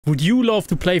Would you love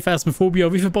to play Phasmophobia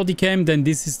with a bodycam? Then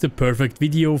this is the perfect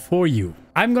video for you.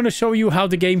 I'm gonna show you how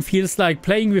the game feels like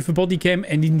playing with a bodycam,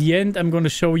 and in the end I'm gonna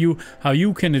show you how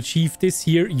you can achieve this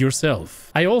here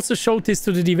yourself. I also showed this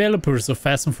to the developers of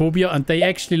Phasmophobia and they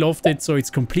actually loved it, so it's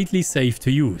completely safe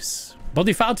to use. But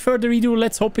without further ado,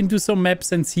 let's hop into some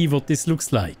maps and see what this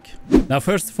looks like. Now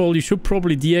first of all, you should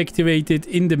probably deactivate it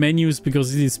in the menus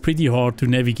because it is pretty hard to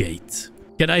navigate.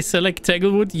 Can I select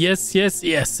Tanglewood? Yes, yes,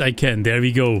 yes, I can. There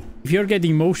we go. If you're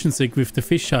getting motion sick with the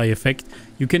fisheye effect,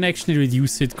 you can actually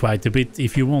reduce it quite a bit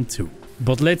if you want to.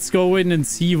 But let's go in and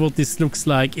see what this looks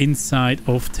like inside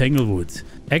of Tanglewood.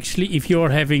 Actually, if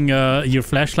you're having your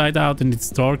flashlight out and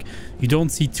it's dark, you don't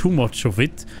see too much of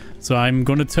it. So I'm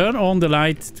gonna turn on the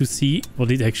light to see what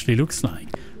it actually looks like.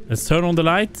 Let's turn on the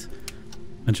light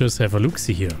and just have a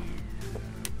look-see here.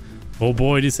 Oh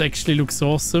boy, this actually looks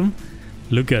awesome.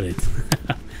 Look at it.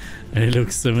 And it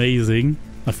looks amazing.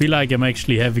 I feel like I'm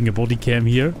actually having a body cam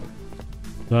here.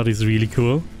 That is really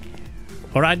cool.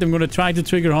 Alright, I'm gonna try to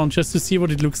trigger hunt just to see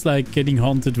what it looks like getting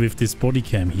hunted with this body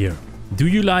cam here. Do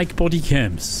you like body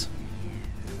cams?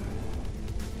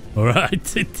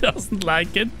 Alright, it doesn't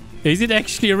like it. Is it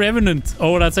actually a revenant?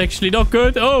 Oh, that's actually not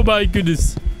good. Oh my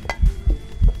goodness.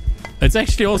 It's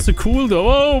actually also cool though.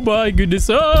 Oh my goodness.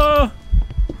 Oh!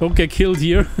 Don't get killed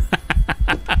here.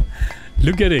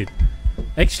 Look at it.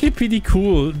 Actually pretty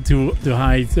cool to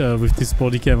hide with this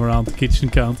body cam around the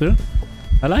kitchen counter.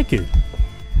 I like it.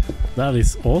 That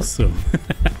is awesome.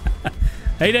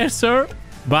 Hey there, sir.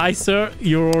 Bye, sir.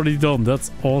 You're already done.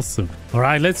 That's awesome.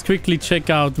 Alright, let's quickly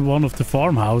check out one of the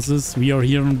farmhouses. We are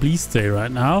here on Bleastay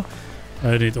right now.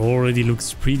 And it already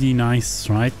looks pretty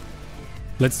nice, right?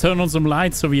 Let's turn on some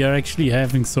lights so we are actually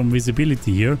having some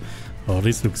visibility here. Oh,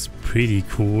 this looks pretty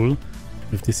cool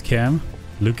with this cam.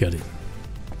 Look at it.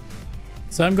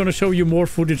 So I'm gonna show you more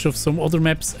footage of some other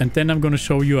maps and then I'm gonna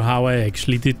show you how I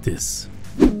actually did this.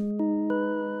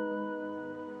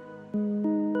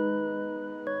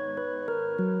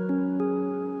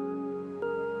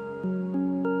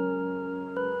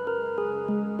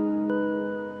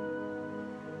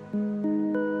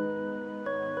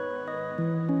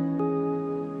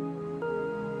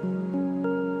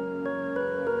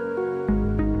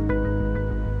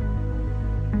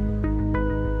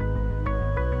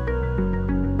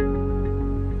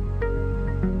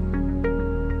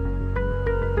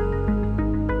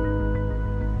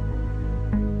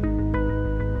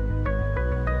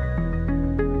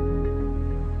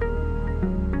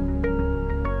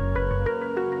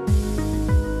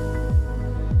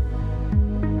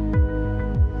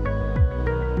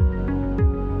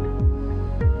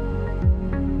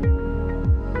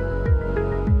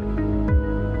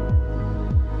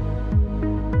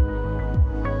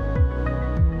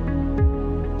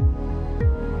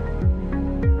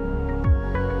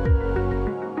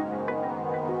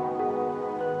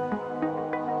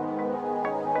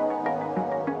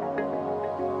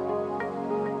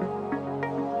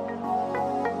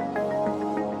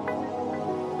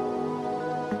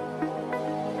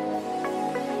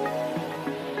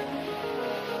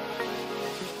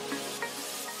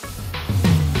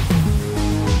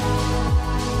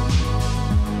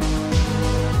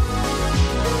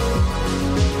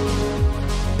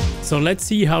 So let's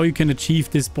see how you can achieve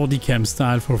this bodycam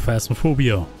style for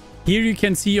Phasmophobia. Here you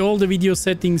can see all the video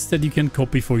settings that you can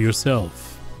copy for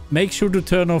yourself. Make sure to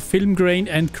turn off film grain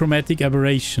and chromatic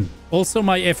aberration. Also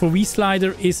my FOV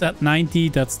slider is at 90,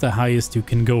 that's the highest you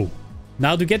can go.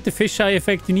 Now to get the fisheye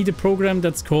effect you need a program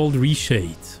that's called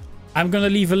Reshade. I'm gonna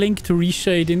leave a link to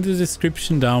Reshade in the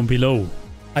description down below.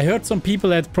 I heard some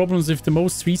people had problems with the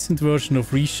most recent version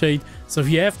of Reshade, so if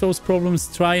you have those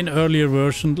problems, try an earlier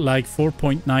version like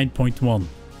 4.9.1.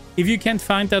 If you can't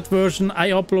find that version,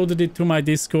 I uploaded it to my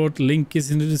Discord, link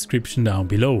is in the description down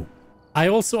below. I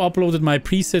also uploaded my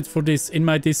preset for this in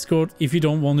my Discord if you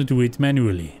don't want to do it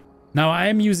manually. Now I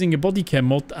am using a bodycam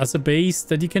mod as a base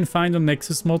that you can find on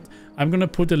Nexus mod. I'm gonna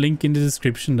put a link in the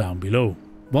description down below.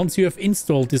 Once you have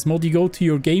installed this mod, you go to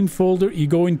your game folder, you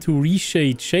go into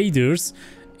Reshade Shaders,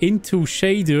 into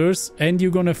Shaders, and you're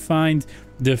gonna find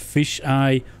the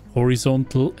fisheye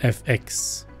horizontal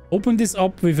FX. Open this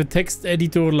up with a text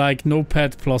editor like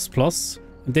Notepad++,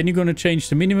 and then you're gonna change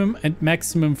the minimum and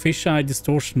maximum fisheye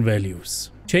distortion values.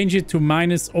 Change it to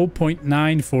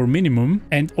 -0.9 for minimum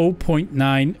and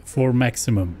 0.9 for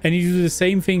maximum. And you do the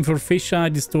same thing for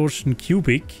fisheye distortion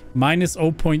cubic,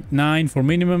 -0.9 for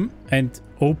minimum and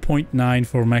 0.9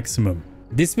 for maximum.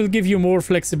 This will give you more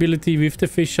flexibility with the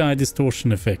fisheye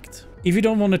distortion effect. If you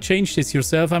don't want to change this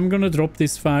yourself, I'm gonna drop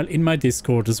this file in my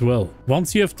Discord as well.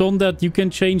 Once you have done that, you can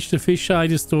change the fisheye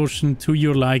distortion to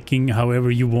your liking,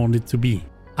 however you want it to be.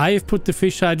 I have put the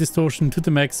fisheye distortion to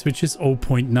the max, which is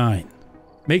 0.9.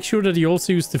 Make sure that you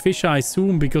also use the fisheye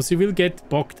zoom because you will get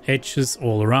bogged edges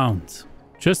all around.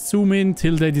 Just zoom in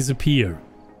till they disappear.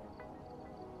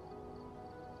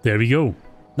 There we go.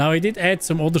 Now I did add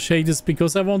some other shaders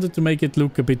because I wanted to make it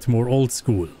look a bit more old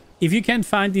school. If you can't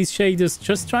find these shaders,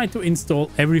 just try to install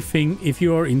everything if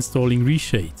you are installing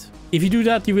Reshade. If you do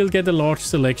that, you will get a large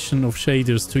selection of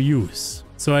shaders to use.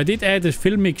 So I did add a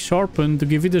filmic sharpen to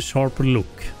give it a sharper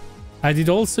look. I did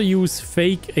also use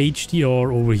fake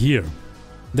HDR over here.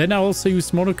 Then I also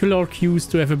used monocular cues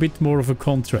to have a bit more of a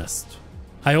contrast.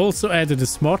 I also added a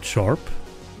smart sharp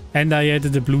and I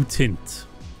added a blue tint.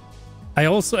 I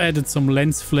also added some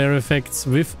lens flare effects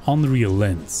with Unreal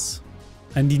Lens.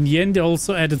 And in the end I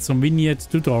also added some vignette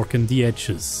to darken the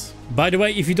edges. By the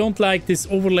way, if you don't like this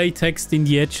overlay text in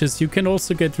the edges, you can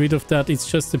also get rid of that.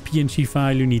 It's just a PNG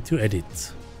file you need to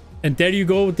edit. And there you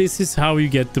go, this is how you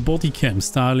get the bodycam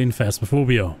style in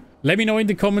Phasmophobia. Let me know in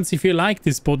the comments if you like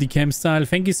this bodycam style.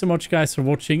 Thank you so much guys for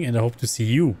watching and I hope to see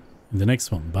you in the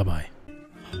next one. Bye bye.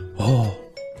 Oh,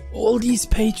 all these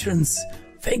patrons.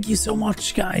 Thank you so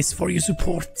much guys for your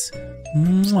support.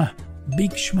 Mwah.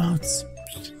 Big schmouts.